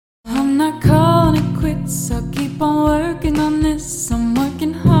quits. I'll keep on working on this. I'm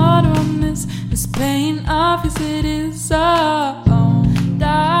working harder on this. It's paying off as it is. Dive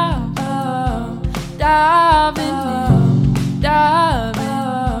in, dive in.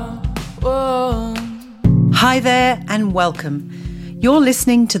 Whoa. Hi there and welcome. You're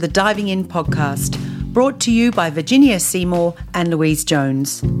listening to the Diving In podcast, brought to you by Virginia Seymour and Louise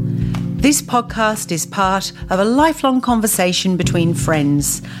Jones. This podcast is part of a lifelong conversation between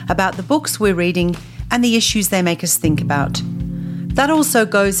friends about the books we're reading and the issues they make us think about. That also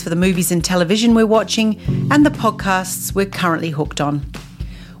goes for the movies and television we're watching and the podcasts we're currently hooked on.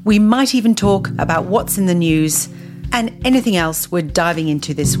 We might even talk about what's in the news and anything else we're diving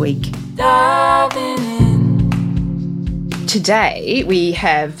into this week. Diving in. Today we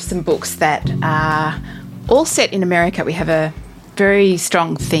have some books that are all set in America. We have a very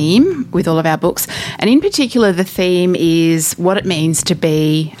strong theme with all of our books, and in particular the theme is what it means to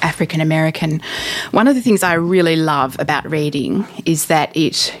be African American. One of the things I really love about reading is that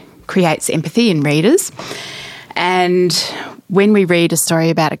it creates empathy in readers, and when we read a story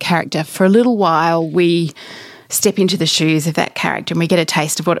about a character, for a little while we step into the shoes of that character and we get a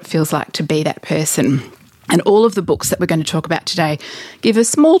taste of what it feels like to be that person. And all of the books that we're going to talk about today give a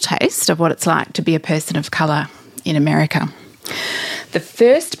small taste of what it's like to be a person of colour in America. The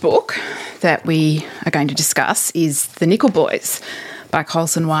first book that we are going to discuss is The Nickel Boys by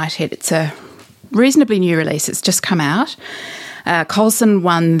Colson Whitehead. It's a reasonably new release. It's just come out. Colson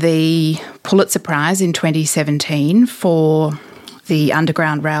won the Pulitzer Prize in 2017 for The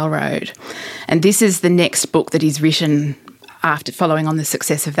Underground Railroad. And this is the next book that he's written after following on the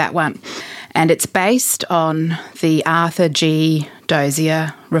success of that one. And it's based on the Arthur G.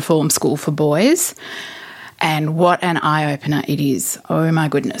 Dozier Reform School for Boys. And what an eye-opener it is. Oh, my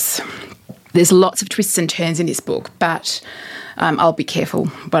goodness. There's lots of twists and turns in this book, but I'll be careful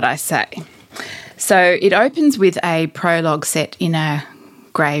what I say. So it opens with a prologue set in a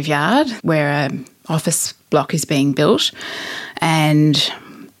graveyard where an office block is being built and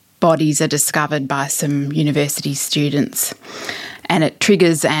bodies are discovered by some university students, and it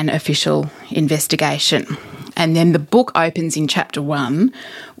triggers an official investigation. And then the book opens in chapter 1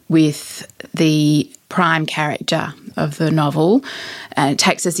 with the prime character of the novel, and it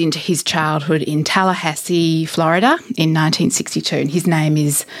takes us into his childhood in Tallahassee, Florida in 1962. And his name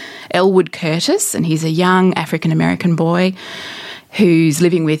is Elwood Curtis, and he's a young African-American boy who's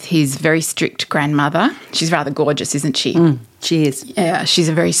living with his very strict grandmother. She's rather gorgeous, isn't she? She is. Yeah, she's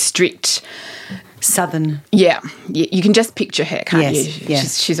a very strict Southern. Yeah, you can just picture her, can't you? Yeah.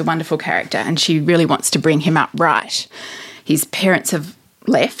 She's a wonderful character, and she really wants to bring him up right. His parents have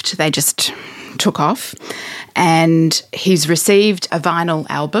left. They just took off, and he's received a vinyl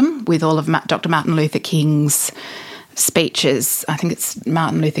album with all of Dr. Martin Luther King's speeches. I think it's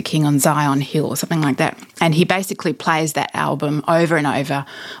Martin Luther King on Zion Hill or something like that. And he basically plays that album over and over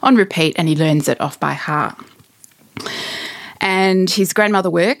on repeat, and he learns it off by heart. And his grandmother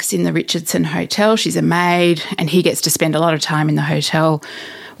works in the Richardson Hotel. She's a maid, and he gets to spend a lot of time in the hotel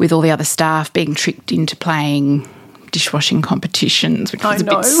with all the other staff, being tricked into playing dishwashing competitions, which was a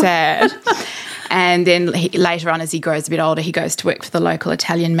bit sad. And then later on, as he grows a bit older, he goes to work for the local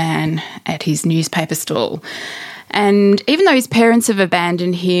Italian man at his newspaper stall. And even though his parents have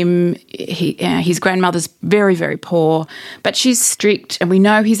abandoned him, his grandmother's very, very poor, but she's strict, and we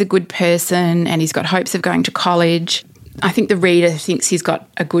know he's a good person and he's got hopes of going to college. I think the reader thinks he's got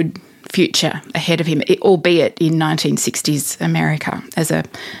a good future ahead of him, albeit in 1960s America as a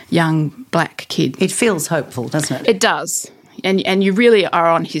young black kid. It feels hopeful, doesn't it? It does. And you really are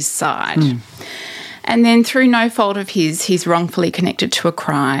on his side. And then through no fault of his, he's wrongfully connected to a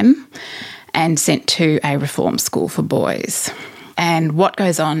crime and sent to a reform school for boys. And what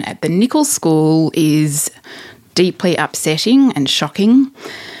goes on at the Nickel School is deeply upsetting and shocking.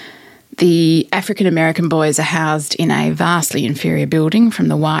 The African-American boys are housed in a vastly inferior building from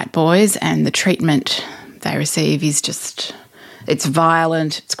the white boys, and the treatment they receive is just, it's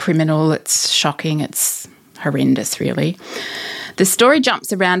violent, it's criminal, it's shocking, it's horrendous, really. The story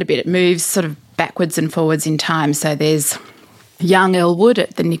jumps around a bit. It moves sort of backwards and forwards in time. So there's young Elwood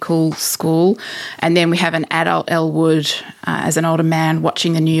at the Nickel School, and then we have an adult Elwood as an older man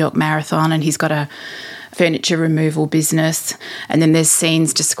watching the New York Marathon, and he's got a furniture removal business. And then there's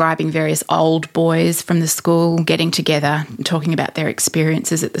scenes describing various old boys from the school getting together and talking about their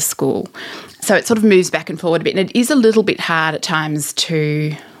experiences at the school. So it sort of moves back and forward a bit, and it is a little bit hard at times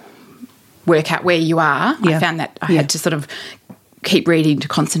to work out where you are. I found that I had to sort of keep reading to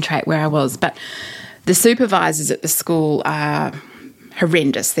concentrate where I was. But the supervisors at the school are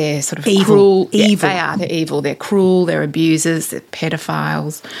horrendous. They're sort of Evil. cruel. Evil. Yeah, they are. They're evil. They're cruel. They're abusers. They're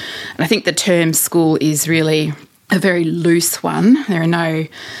pedophiles. And I think the term school is really a very loose one. There are no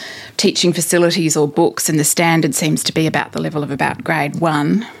teaching facilities or books, and the standard seems to be about the level of about grade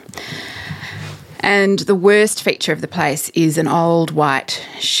 1. And the worst feature of the place is an old white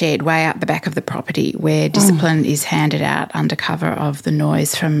shed way out the back of the property where discipline is handed out under cover of the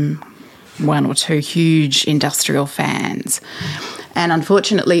noise from 1 or 2 huge industrial fans. And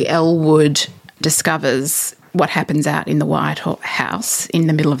unfortunately, Elwood discovers what happens out in the White House in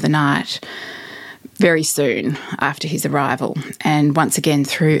the middle of the night very soon after his arrival, and once again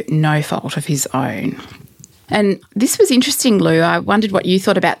through no fault of his own. And this was interesting, Lou. I wondered what you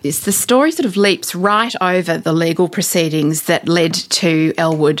thought about this. The story sort of leaps right over the legal proceedings that led to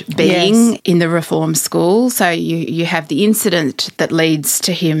Elwood being in the reform school. So you have the incident that leads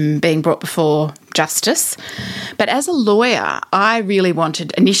to him being brought before justice. But as a lawyer, I really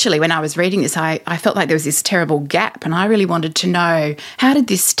wanted, initially when I was reading this, I felt like there was this terrible gap, and I really wanted to know, how did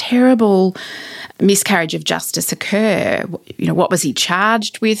this terrible miscarriage of justice occur? You know, what was he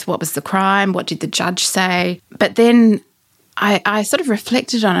charged with? What was the crime? What did the judge say? But then I sort of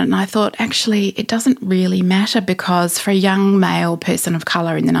reflected on it, and I thought, actually, it doesn't really matter, because for a young male person of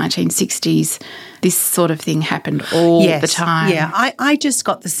colour in the 1960s, this sort of thing happened all the time. Yeah, I just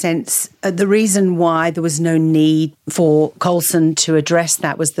got the sense the reason why there was no need for Colson to address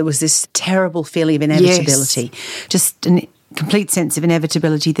that was there was this terrible feeling of inevitability, just an complete sense of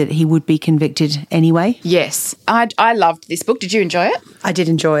inevitability that he would be convicted anyway. Yes. I loved this book. Did you enjoy it? I did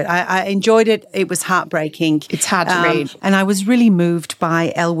enjoy it. I enjoyed it. It was heartbreaking. It's hard to read. And I was really moved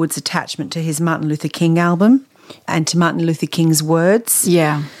by Elwood's attachment to his Martin Luther King album and to Martin Luther King's words.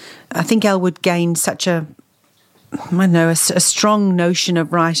 Yeah. I think Elwood gained such a strong notion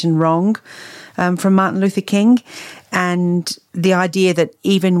of right and wrong from Martin Luther King, and the idea that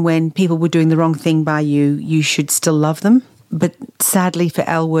even when people were doing the wrong thing by you, you should still love them. But sadly for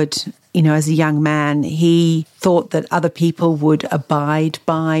Elwood, you know, as a young man, he thought that other people would abide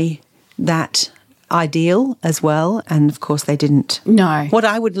by that ideal as well, and of course they didn't. No. What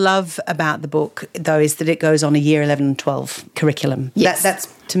I would love about the book, though, is that it goes on a year 11 and 12 curriculum. Yes. That's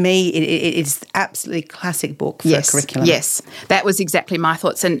to me, it's absolutely classic book for a curriculum. Yes, that was exactly my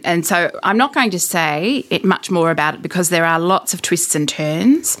thoughts. And so I'm not going to say much more about it, because there are lots of twists and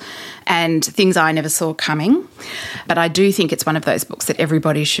turns and things I never saw coming. But I do think it's one of those books that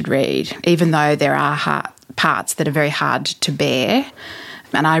everybody should read, even though there are parts that are very hard to bear.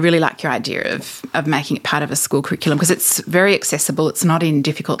 And I really like your idea of making it part of a school curriculum, because it's very accessible, it's not in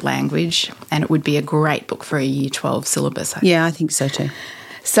difficult language, and it would be a great book for a Year 12 syllabus. Yeah, I think so too.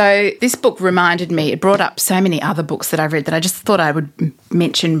 So this book reminded me, it brought up so many other books that I've read that I just thought I would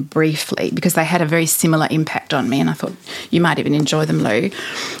mention briefly, because they had a very similar impact on me, and I thought you might even enjoy them, Lou.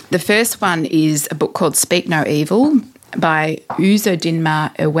 The first one is a book called Speak No Evil by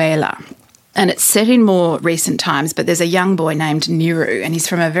Uzodinma Ewela. And it's set in more recent times, but there's a young boy named Niru, and he's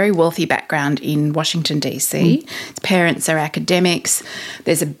from a very wealthy background in Washington, DC. His parents are academics.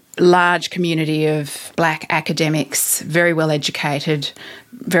 There's a large community of black academics, very well educated,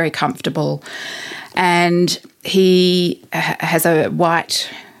 very comfortable. And he has a white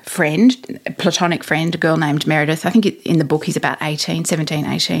friend, a platonic friend, a girl named Meredith. I think in the book he's about 17,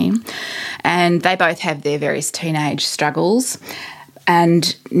 18. And they both have their various teenage struggles.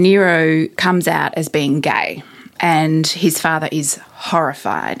 And Nero comes out as being gay, and his father is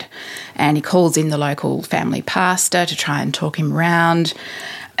horrified, and he calls in the local family pastor to try and talk him around,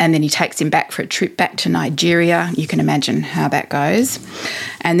 and then he takes him back for a trip back to Nigeria. You can imagine how that goes.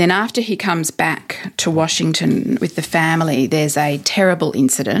 And then after he comes back to Washington with the family, there's a terrible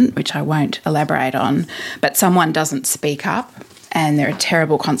incident, which I won't elaborate on, but someone doesn't speak up, and there are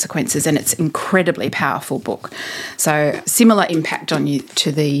terrible consequences, and it's an incredibly powerful book. So similar impact on you to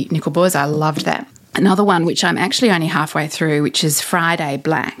the Nickel Boys. I loved that. Another one, which I'm actually only halfway through, which is Friday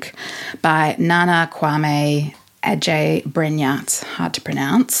Black by Nana Kwame Adjei-Brenyah. It's hard to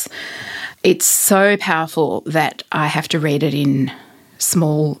pronounce. It's so powerful that I have to read it in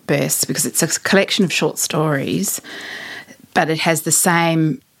small bursts, because it's a collection of short stories, but it has the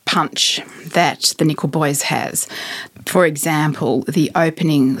same punch that the Nickel Boys has. For example, the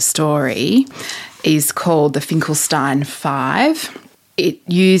opening story is called The Finkelstein Five. It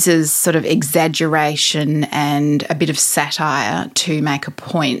uses sort of exaggeration and a bit of satire to make a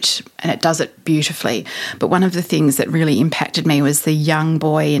point, and it does it beautifully. But one of the things that really impacted me was the young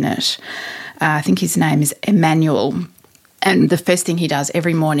boy in it. I think his name is Emmanuel. And the first thing he does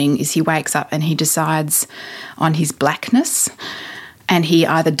every morning is he wakes up and he decides on his blackness. and he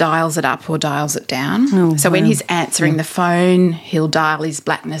either dials it up or dials it down. So when he's answering the phone, he'll dial his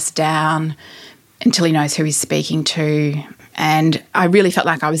blackness down until he knows who he's speaking to. And I really felt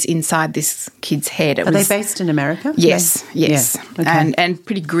like I was inside this kid's head. Are they based in America? Yes. Yeah. Okay. And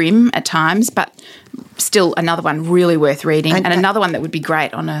pretty grim at times, but still another one really worth reading, and another one that would be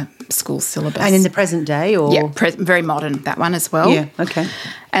great on a school syllabus. And in the present day? Or? Yeah, very modern, that one as well. Yeah, okay.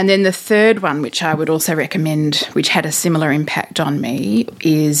 And then the third one, which I would also recommend, which had a similar impact on me,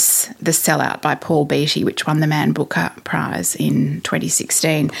 is The Sellout by Paul Beattie, which won the Man Booker Prize in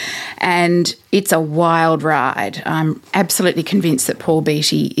 2016. And it's a wild ride. I'm absolutely convinced that Paul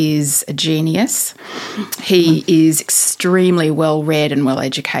Beattie is a genius. He is extremely well read and well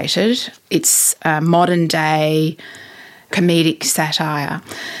educated. It's a modern day comedic satire.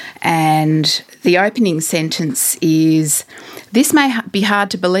 And the opening sentence is, "This may be hard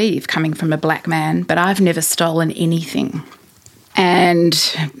to believe coming from a black man, but I've never stolen anything." And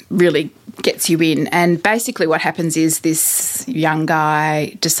really gets you in. And basically what happens is this young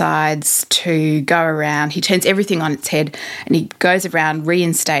guy decides to go around, he turns everything on its head, and he goes around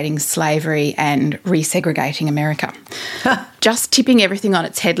reinstating slavery and resegregating America. Just tipping everything on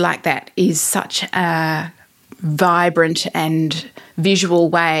its head like that is such a vibrant and visual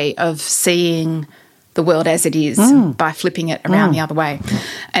way of seeing the world as it is by flipping it around the other way.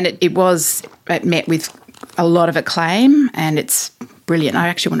 And it met with a lot of acclaim, and it's brilliant. I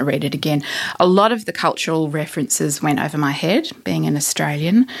actually want to read it again. A lot of the cultural references went over my head, being an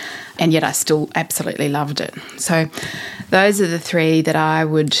Australian, and yet I still absolutely loved it. So those are the three that I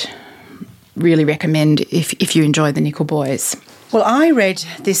would really recommend if you enjoy the Nickel Boys. Well, I read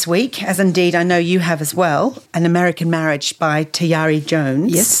this week, as indeed I know you have as well, An American Marriage by Tayari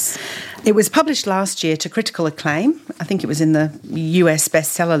Jones. Yes. It was published last year to critical acclaim. I think it was in the US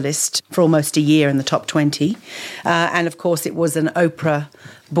bestseller list for almost a year in the top 20. And, of course, it was an Oprah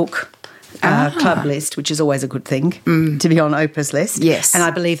book club list, which is always a good thing to be on Oprah's list. Yes. And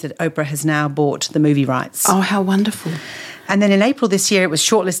I believe that Oprah has now bought the movie rights. Oh, how wonderful. And then in April this year, it was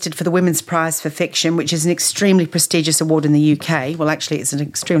shortlisted for the Women's Prize for Fiction, which is an extremely prestigious award in the UK. Well, actually, it's an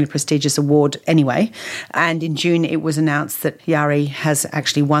extremely prestigious award anyway. And in June, it was announced that Yari has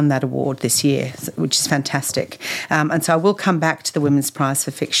actually won that award this year, which is fantastic. And so I will come back to the Women's Prize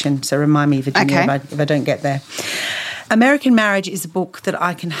for Fiction. So remind me, Virginia, if I don't get there. American Marriage is a book that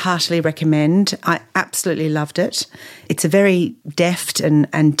I can heartily recommend. I absolutely loved it. It's a very deft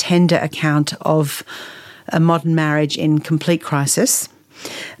and tender account of a modern marriage in complete crisis.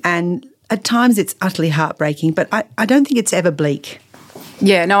 And at times it's utterly heartbreaking, but I don't think it's ever bleak.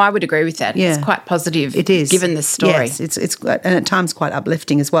 Yeah, no, I would agree with that. Yeah. It's quite positive. It is. Given the story. Yes, it's and at times quite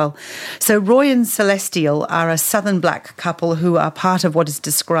uplifting as well. So Roy and Celestial are a Southern black couple who are part of what is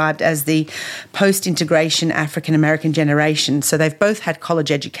described as the post-integration African-American generation. So they've both had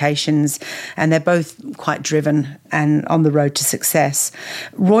college educations and they're both quite driven and on the road to success.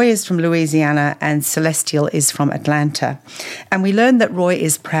 Roy is from Louisiana and Celestial is from Atlanta. And we learn that Roy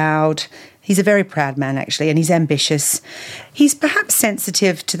is proud. He's a very proud man, actually, and he's ambitious. He's perhaps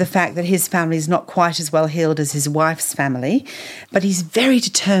sensitive to the fact that his family is not quite as well heeled as his wife's family, but he's very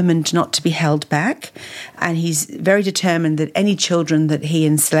determined not to be held back, and he's very determined that any children that he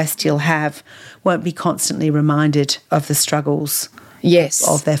and Celestial have won't be constantly reminded of the struggles Yes.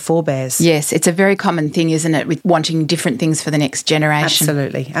 of their forebears. Yes, it's a very common thing, isn't it, with wanting different things for the next generation.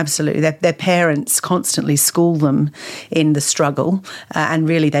 Absolutely, absolutely. Their parents constantly school them in the struggle and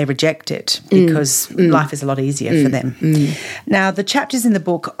really they reject it because life is a lot easier for them. Now, the chapters in the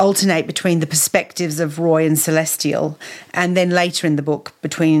book alternate between the perspectives of Roy and Celestial and then later in the book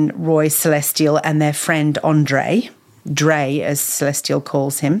between Roy, Celestial and their friend Andre. Dre, as Celestial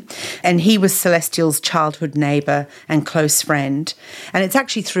calls him, and he was Celestial's childhood neighbour and close friend. And it's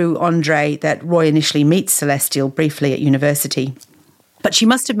actually through Andre that Roy initially meets Celestial briefly at university. But she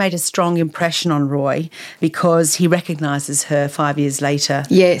must have made a strong impression on Roy because he recognises her 5 years later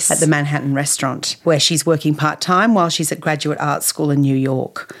Yes. at the Manhattan restaurant, where she's working part-time while she's at graduate art school in New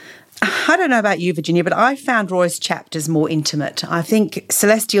York. I don't know about you, Virginia, but I found Roy's chapters more intimate. I think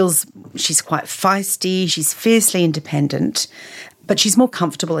Celestial's, she's quite feisty, she's fiercely independent, but she's more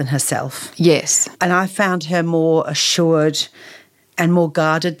comfortable in herself. Yes. And I found her more assured and more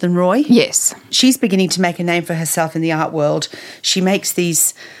guarded than Roy. Yes. She's beginning to make a name for herself in the art world. She makes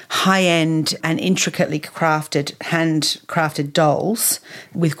these high-end and intricately crafted, handcrafted dolls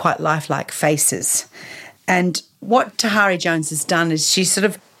with quite lifelike faces. And what Tayari Jones has done is she sort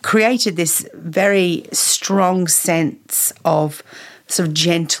of created this very strong sense of sort of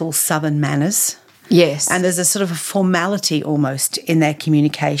gentle Southern manners. Yes. And there's a sort of a formality almost in their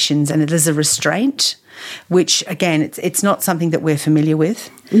communications, and there's a restraint, which, again, it's not something that we're familiar with.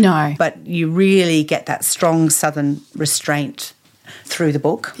 No. But you really get that strong Southern restraint through the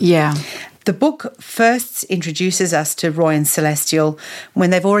book. Yeah. The book first introduces us to Roy and Celestial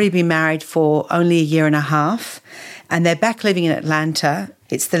when they've already been married for only a year and a half, and they're back living in Atlanta.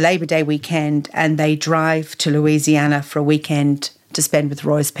 It's the Labor Day weekend, and they drive to Louisiana for a weekend to spend with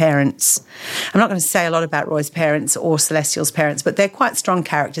Roy's parents. I'm not going to say a lot about Roy's parents or Celestial's parents, but they're quite strong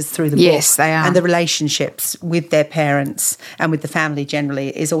characters through the book. Yes, they are. And the relationships with their parents and with the family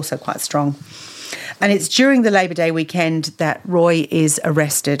generally is also quite strong. And it's during the Labor Day weekend that Roy is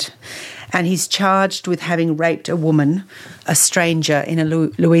arrested, and he's charged with having raped a woman, a stranger, in a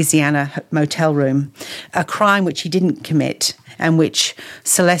Louisiana motel room, a crime which he didn't commit and which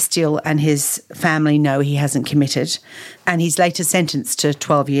Celestial and his family know he hasn't committed. And he's later sentenced to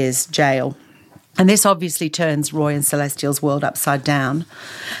 12 years jail. And this obviously turns Roy and Celestial's world upside down.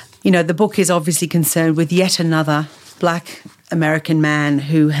 You know, the book is obviously concerned with yet another Black American man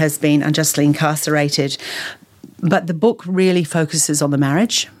who has been unjustly incarcerated. But the book really focuses on the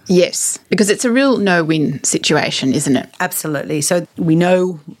marriage. Yes, because it's a real no-win situation, isn't it? Absolutely. So we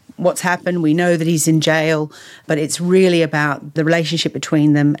know what's happened. We know that he's in jail, but it's really about the relationship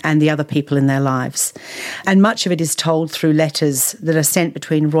between them and the other people in their lives. And much of it is told through letters that are sent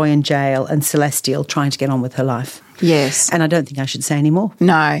between Roy in jail and Celestial trying to get on with her life. Yes. And I don't think I should say any more.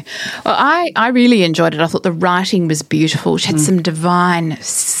 No. Well, I really enjoyed it. I thought the writing was beautiful. She had some divine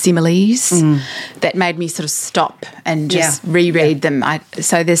similes that made me sort of stop and just reread them.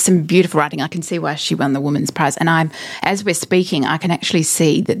 So there's some beautiful writing. I can see why she won the Women's Prize. And as we're speaking, I can actually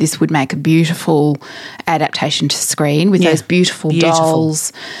see that this would make a beautiful adaptation to screen with those beautiful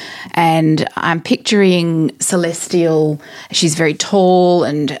dolls. And I'm picturing Celestial. She's very tall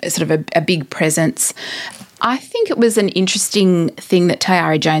and sort of a big presence. I think it was an interesting thing that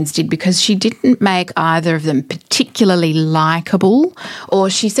Tayari Jones did because she didn't make either of them particularly likeable,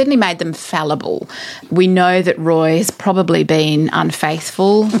 or she certainly made them fallible. We know that Roy has probably been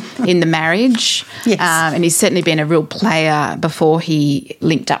unfaithful in the marriage, and he's certainly been a real player before he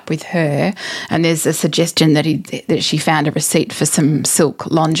linked up with her. And there's a suggestion that she found a receipt for some silk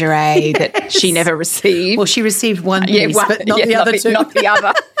lingerie that she never received. Well, she received one piece, but not the other two. Not the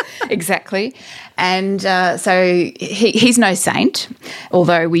other, exactly. And so he's no saint,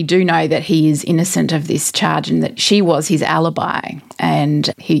 although we do know that he is innocent of this charge and that she was his alibi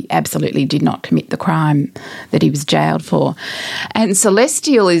and he absolutely did not commit the crime that he was jailed for. And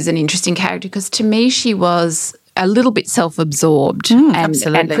Celestial is an interesting character because to me she was a little bit self-absorbed and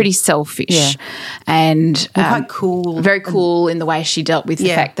pretty selfish and quite cool. Very cool in the way she dealt with the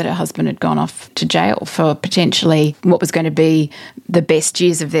fact that her husband had gone off to jail for potentially what was going to be the best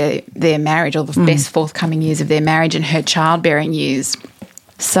years of their marriage or the best forthcoming years of their marriage and her childbearing years.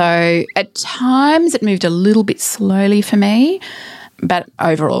 So at times it moved a little bit slowly for me. But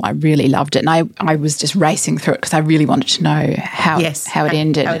overall, I really loved it. And I was just racing through it because I really wanted to know how it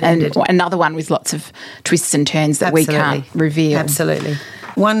ended. And another one with lots of twists and turns that we can't reveal. Absolutely.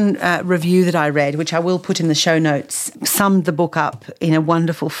 One review that I read, which I will put in the show notes, summed the book up in a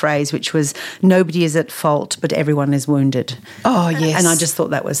wonderful phrase, which was, "Nobody is at fault, but everyone is wounded." Oh, yes. And I just thought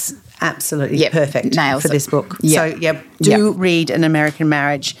that was absolutely perfect for this book. Yep. So, do read An American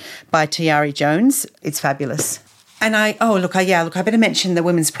Marriage by Tayari Jones. It's fabulous. And I better mention the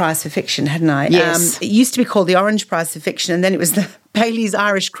Women's Prize for Fiction, hadn't I? Yes. It used to be called the Orange Prize for Fiction, and then it was the Bailey's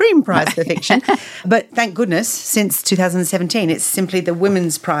Irish Cream Prize for Fiction. But thank goodness, since 2017, it's simply the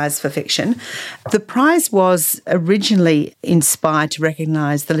Women's Prize for Fiction. The prize was originally inspired to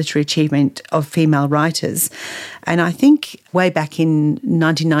recognise the literary achievement of female writers. And I think way back in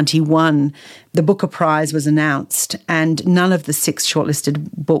 1991, the Booker Prize was announced, and none of the 6 shortlisted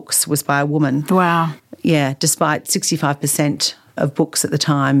books was by a woman. Wow. Yeah, despite 65% of books at the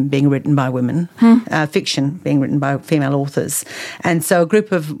time being written by women, fiction being written by female authors. And so a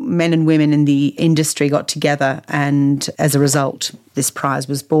group of men and women in the industry got together, and as a result, this prize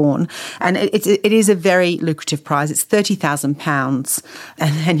was born. And it is a very lucrative prize. It's £30,000.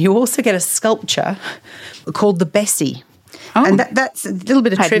 And you also get a sculpture called the Bessie. Oh. And that's a little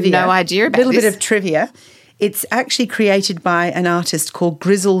bit of trivia. I had no idea about this. A little bit of trivia. It's actually created by an artist called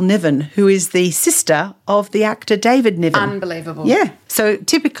Grizzle Niven, who is the sister of the actor David Niven. Unbelievable. Yeah. So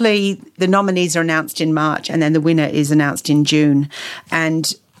typically the nominees are announced in March and then the winner is announced in June.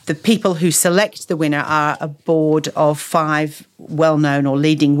 And the people who select the winner are a board of 5 well-known or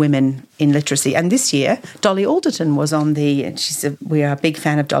leading women in literacy. And this year, Dolly Alderton was on we are a big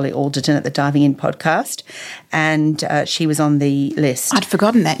fan of Dolly Alderton at the Diving In podcast, and she was on the list. I'd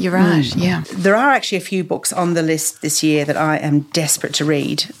forgotten that. You're right, yeah. There are actually a few books on the list this year that I am desperate to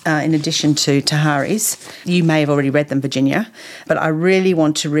read, in addition to Tahari's. You may have already read them, Virginia, but I really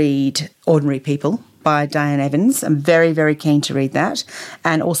want to read Ordinary People by Diane Evans. I'm very, very keen to read that.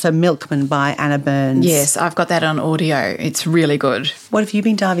 And also Milkman by Anna Burns. Yes, I've got that on audio. It's really good. What have you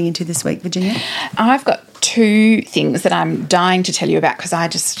been diving into this week, Virginia? I've got 2 things that I'm dying to tell you about because I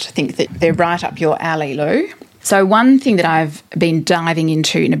just think that they're right up your alley, Lou. So one thing that I've been diving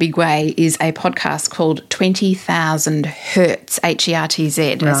into in a big way is a podcast called 20,000 Hertz, Hertz, as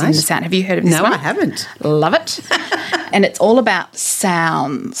in the sound. Have you heard of this one? No, I haven't. Love it. And it's all about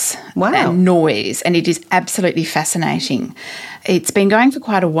sounds and noise, and it is absolutely fascinating. It's been going for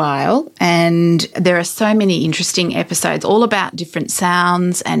quite a while, and there are so many interesting episodes all about different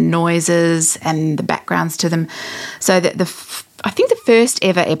sounds and noises and the backgrounds to them. So that I think the first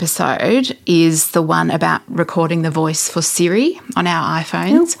ever episode is the one about recording the voice for Siri on our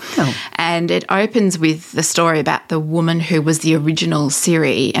iPhones. Oh, wow. And it opens with the story about the woman who was the original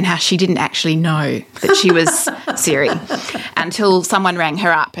Siri and how she didn't actually know that she was Siri until someone rang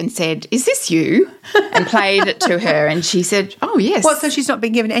her up and said, "Is this you?" and played it to her, and she said, "Oh, yes." What, so she's not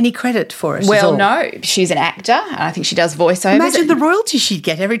been given any credit for it Well, at all? no. She's an actor, and I think she does voiceovers. Imagine the royalty she'd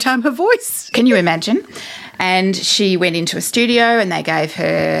get every time her voice. Can you imagine? And she went into a studio and they gave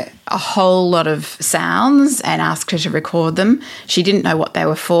her a whole lot of sounds and asked her to record them. She didn't know what they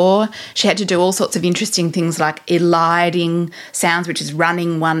were for. She had to do all sorts of interesting things like eliding sounds, which is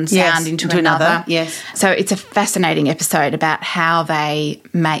running one sound into another. Yes. So it's a fascinating episode about how they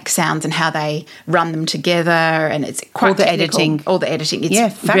make sounds and how they run them together, and it's quite all the technical. editing. All the editing.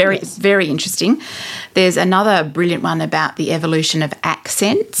 It's very, very interesting. There's another brilliant one about the evolution of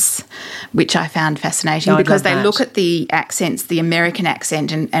accents, which I found fascinating because they look at the accents, the American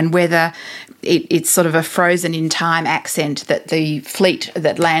accent, and whether it's sort of a frozen-in-time accent that the fleet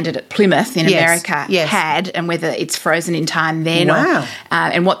that landed at Plymouth in America had, and whether it's frozen in time then,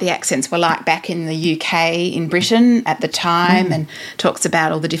 and what the accents were like back in the UK, in Britain at the time, and talks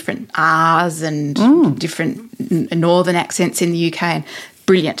about all the different R's and different northern accents in the UK. And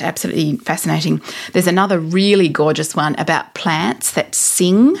brilliant, absolutely fascinating. There's another really gorgeous one about plants that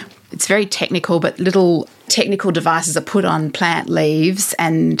sing. It's very technical, but little technical devices are put on plant leaves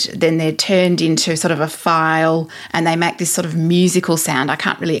and then they're turned into sort of a file and they make this sort of musical sound. I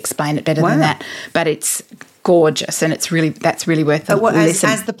can't really explain it better than that, but it's gorgeous and that's really worth a listen.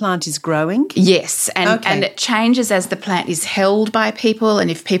 As the plant is growing? Yes, and it changes as the plant is held by people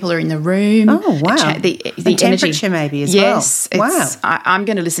and if people are in the room. Oh, wow. The temperature maybe as well. Yes. Wow. I'm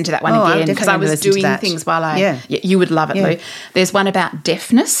going to listen to that one again because I was doing things while you would love it, Lou. There's one about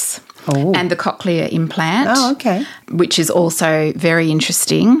deafness. And the cochlear implant, which is also very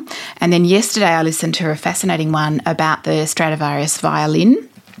interesting. And then yesterday I listened to a fascinating one about the Stradivarius violin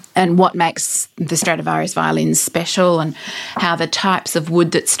and what makes the Stradivarius violins special and how the types of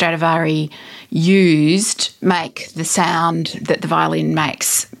wood that Stradivari used make the sound that the violin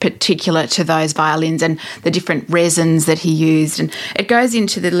makes particular to those violins and the different resins that he used. And it goes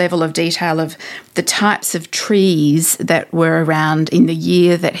into the level of detail of the types of trees that were around in the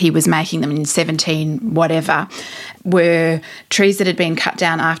year that he was making them in 17 whatever, were trees that had been cut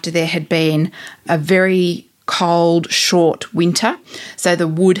down after there had been a very cold, short winter. So the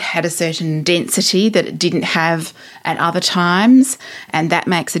wood had a certain density that it didn't have at other times, and that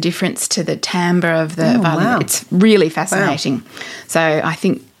makes a difference to the timbre of the violin. Wow. It's really fascinating. Wow. So I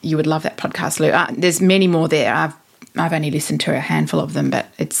think you would love that podcast, Lou. There's many more there. I've only listened to a handful of them, but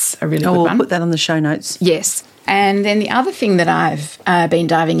it's a really good one. We'll put that on the show notes. Yes. And then the other thing that I've been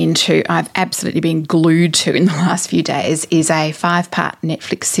diving into, I've absolutely been glued to in the last few days, is a 5-part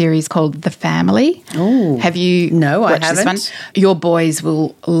Netflix series called The Family. Oh, have you watched this one? Your boys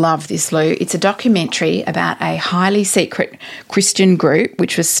will love this, Lou. It's a documentary about a highly secret Christian group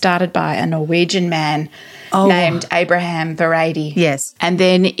which was started by a Norwegian man named Abraham Vereide. Yes. And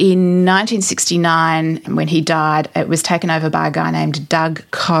then in 1969, when he died, it was taken over by a guy named Doug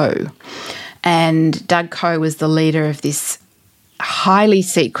Coe. And Doug Coe was the leader of this highly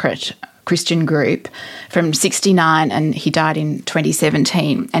secret Christian group from 69 and he died in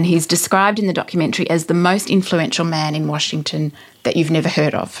 2017. And he's described in the documentary as the most influential man in Washington that you've never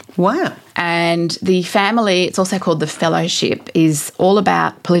heard of. Wow. And The Family, it's also called The Fellowship, is all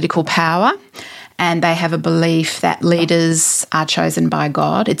about political power. And they have a belief that leaders are chosen by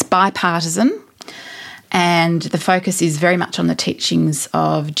God. It's bipartisan. and the focus is very much on the teachings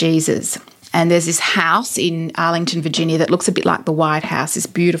of Jesus. And there's this house in Arlington, Virginia that looks a bit like the White House, this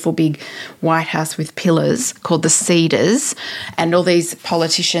beautiful big White House with pillars called the Cedars. And all these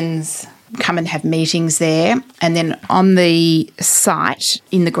politicians come and have meetings there. And then on the site,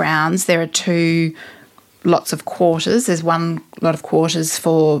 in the grounds, there are two lots of quarters. There's one lot of quarters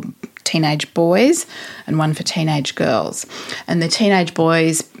for teenage boys and one for teenage girls. And the teenage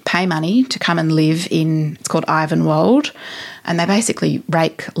boys pay money to come and live in, it's called Ivanwald, and they basically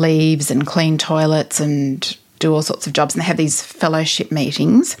rake leaves and clean toilets and do all sorts of jobs, and they have these fellowship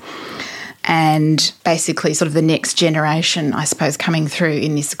meetings. And basically sort of the next generation, I suppose, coming through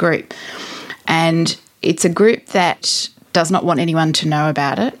in this group. And it's a group that does not want anyone to know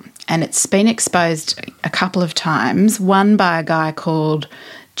about it, and it's been exposed a couple of times, one by a guy called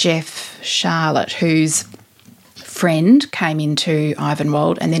Jeff Charlotte, whose friend came into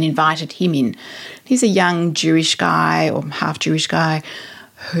Ivanwald and then invited him in. He's a young Jewish guy or half Jewish guy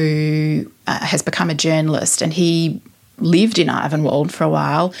who has become a journalist, and he lived in Ivanwald for a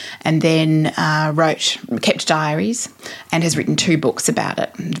while and then kept diaries and has written 2 books about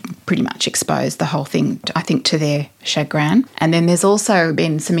it and pretty much exposed the whole thing, I think, to their chagrin. And then there's also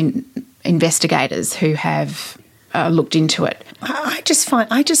been some investigators who have looked into it. I just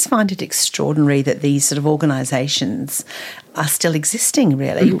find it extraordinary that these sort of organisations are still existing,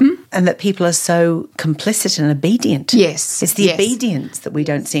 really, and that people are so complicit and obedient. Yes. It's the obedience that we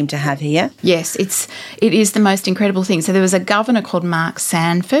don't seem to have here. Yes, it is the most incredible thing. So there was a governor called Mark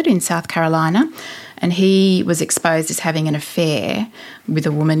Sanford in South Carolina, and he was exposed as having an affair with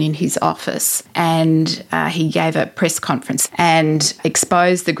a woman in his office, and he gave a press conference and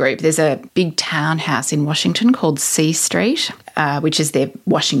exposed the group. There's a big townhouse in Washington called C Street, which is their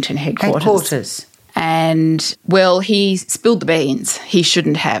Washington headquarters. And, well, he spilled the beans. He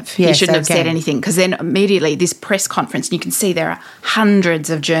shouldn't have. Yes, he shouldn't have said anything, because then immediately this press conference, and you can see there are hundreds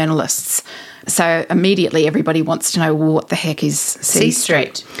of journalists. So immediately everybody wants to know, well, what the heck is C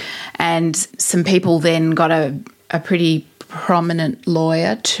Street? And some people then got a pretty prominent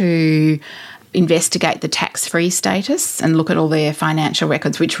lawyer to investigate the tax-free status and look at all their financial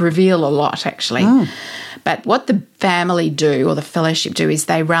records, which reveal a lot, actually. But what the family do, or the fellowship do, is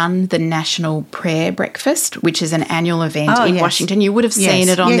they run the National Prayer Breakfast, which is an annual event in Washington. You would have seen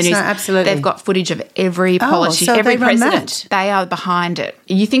it on the news. No, absolutely. They've got footage of every politician, every president. They are behind it.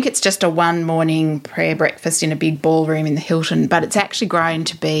 You think it's just a one-morning prayer breakfast in a big ballroom in the Hilton, but it's actually grown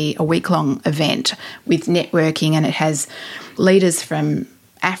to be a week-long event with networking, and it has leaders from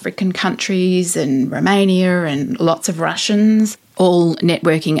African countries and Romania and lots of Russians, all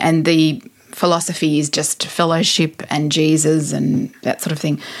networking, and the philosophy is just fellowship and Jesus and that sort of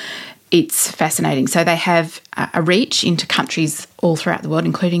thing. It's fascinating. So they have a reach into countries all throughout the world,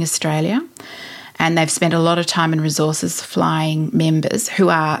 including Australia, and they've spent a lot of time and resources flying members who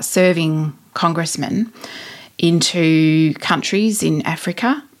are serving congressmen into countries in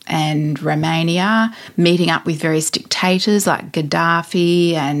Africa and Romania, meeting up with various dictators like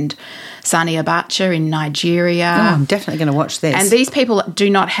Gaddafi and Sani Abacha in Nigeria. Oh, I'm definitely going to watch this. And these people do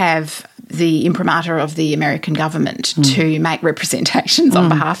not have the imprimatur of the American government to make representations on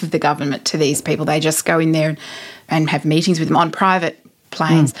behalf of the government to these people. They just go in there and have meetings with them on private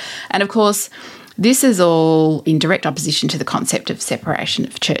planes. And, of course, this is all in direct opposition to the concept of separation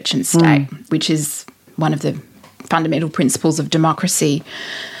of church and state, which is one of the fundamental principles of democracy.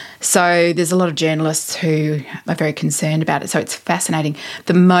 So there's a lot of journalists who are very concerned about it. So it's fascinating.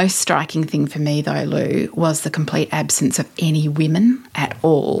 The most striking thing for me, though, Lou, was the complete absence of any women at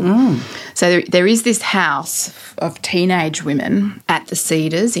all. So there is this house of teenage women at the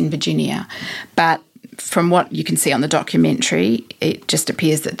Cedars in Virginia, but from what you can see on the documentary, it just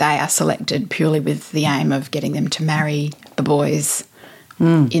appears that they are selected purely with the aim of getting them to marry the boys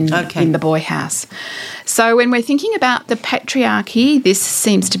in the boy house. So when we're thinking about the patriarchy, this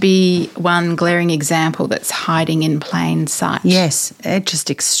seems to be one glaring example that's hiding in plain sight. Yes, it's just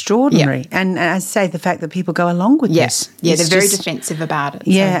extraordinary. Yep. And as I say, the fact that people go along with this. Yeah, they're very defensive about it.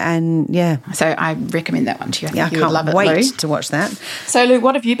 So I recommend that one to you. I think you would love it, I can't Lou. wait to watch that. So, Lou,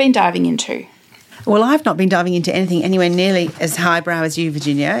 what have you been diving into? Well, I've not been diving into anything anywhere nearly as highbrow as you,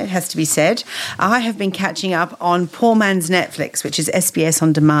 Virginia, it has to be said. I have been catching up on Poor Man's Netflix, which is SBS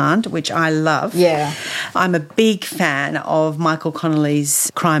On Demand, which I love. Yeah. I'm a big fan of Michael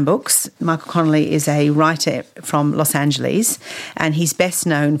Connelly's crime books. Michael Connelly is a writer from Los Angeles, and he's best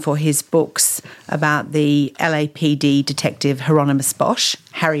known for his books about the LAPD detective Hieronymus Bosch,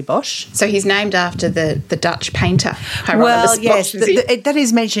 Harry Bosch. So he's named after the Dutch painter Hieronymus Bosch. Well, yes, that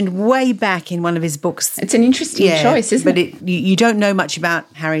is mentioned way back in one of his his books. It's an interesting choice, isn't it? But you don't know much about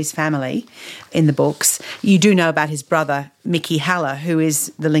Harry's family in the books. You do know about his brother, Mickey Haller, who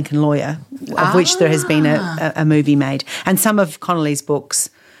is the Lincoln lawyer, of which there has been a movie made. And some of Connolly's books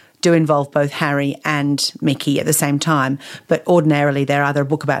do involve both Harry and Mickey at the same time, but ordinarily they're either a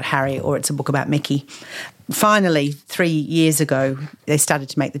book about Harry or it's a book about Mickey. Finally, 3 years ago, they started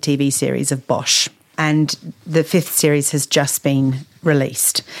to make the TV series of Bosch, and the 5th series has just been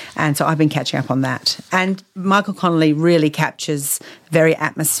released. And so I've been catching up on that. And Michael Connolly really captures very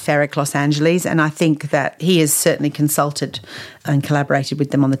atmospheric Los Angeles, and I think that he has certainly consulted and collaborated with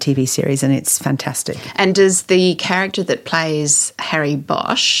them on the TV series, and it's fantastic. And does the character that plays Harry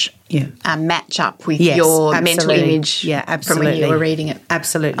Bosch match up with your mental image from when you were reading it?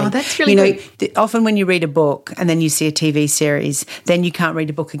 Absolutely. Oh, that's really good. Often when you read a book and then you see a TV series, then you can't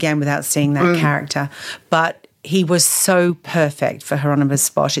read a book again without seeing that character. But he was so perfect for Hieronymus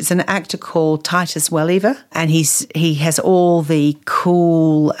Bosch. It's an actor called Titus Welliver, and he has all the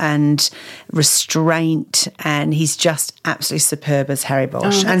cool and restraint, and he's just absolutely superb as Harry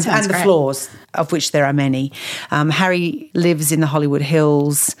Bosch. And the flaws, of which there are many. Harry lives in the Hollywood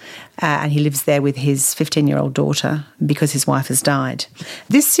Hills, and he lives there with his 15-year-old daughter because his wife has died.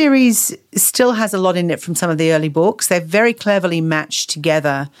 This series still has a lot in it from some of the early books. They've very cleverly matched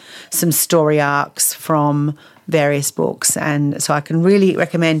together some story arcs from various books, and so I can really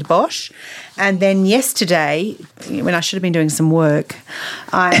recommend Bosch. And then yesterday, when I should have been doing some work,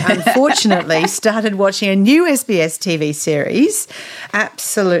 I unfortunately started watching a new SBS TV series,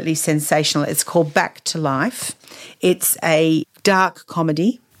 absolutely sensational. It's called Back to Life. It's a dark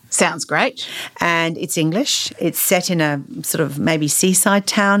comedy. Sounds great. And it's English. It's set in a sort of maybe seaside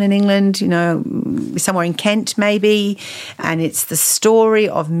town in England, you know, somewhere in Kent maybe, and it's the story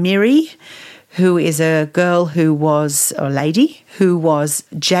of Miri, who is a lady who was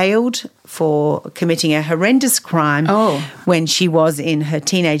jailed for committing a horrendous crime when she was in her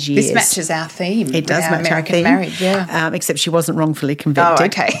teenage years. This matches our theme. It does match our theme. Marriage, yeah. Except she wasn't wrongfully convicted. Oh,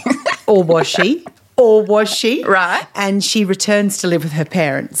 okay. Or was she? Right. And she returns to live with her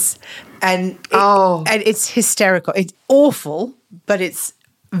parents. And it's hysterical. It's awful, but it's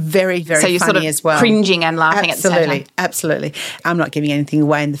very, very funny sort of as well. Cringing and laughing at the same time. Absolutely. I'm not giving anything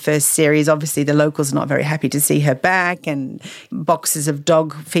away in the first series. Obviously, the locals are not very happy to see her back, and boxes of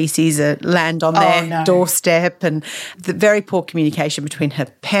dog feces land on their doorstep, and the very poor communication between her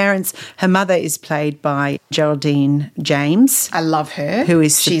parents. Her mother is played by Geraldine James. I love her.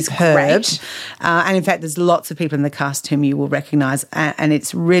 She's great. And in fact, there's lots of people in the cast whom you will recognise, and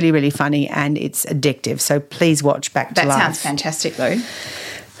it's really, really funny and it's addictive. So please watch Back to Life. That sounds fantastic, Lou.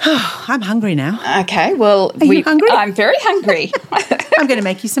 I'm hungry now. Okay, well... Are you hungry? I'm very hungry. I'm going to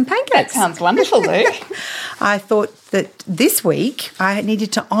make you some pancakes. That sounds wonderful, Lou. I thought that this week I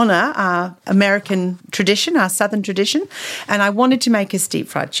needed to honour our American tradition, our southern tradition, and I wanted to make us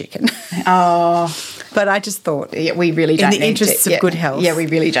deep-fried chicken. Oh. But I just thought... Yeah, we really don't need in the interests of good health. Yeah, we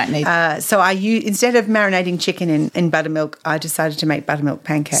really don't need So instead of marinating chicken in buttermilk, I decided to make buttermilk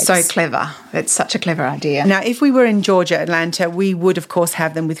pancakes. So clever. It's such a clever idea. Now, if we were in Georgia, Atlanta, we would, of course,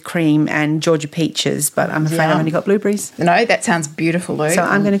 have them with cream and Georgia peaches, but I'm afraid I've only got blueberries. No, that sounds beautiful, Lou. So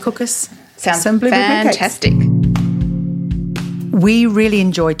I'm going to cook us some blueberry fantastic pancakes. We really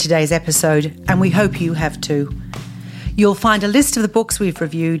enjoyed today's episode, and we hope you have too. You'll find a list of the books we've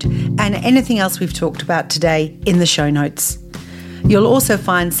reviewed and anything else we've talked about today in the show notes. You'll also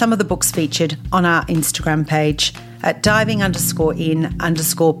find some of the books featured on our Instagram page at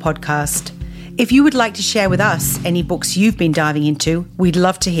diving_in_podcast. If you would like to share with us any books you've been diving into, we'd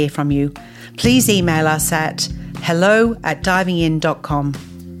love to hear from you. Please email us at hello@divingin.com.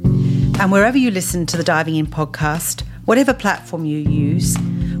 And wherever you listen to the Diving In podcast, whatever platform you use,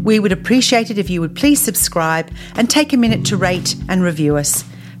 we would appreciate it if you would please subscribe and take a minute to rate and review us,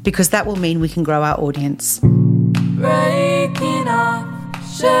 because that will mean we can grow our audience. Breaking off,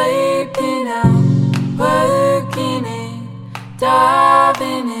 shaping out, working in,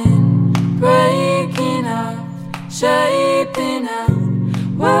 diving in.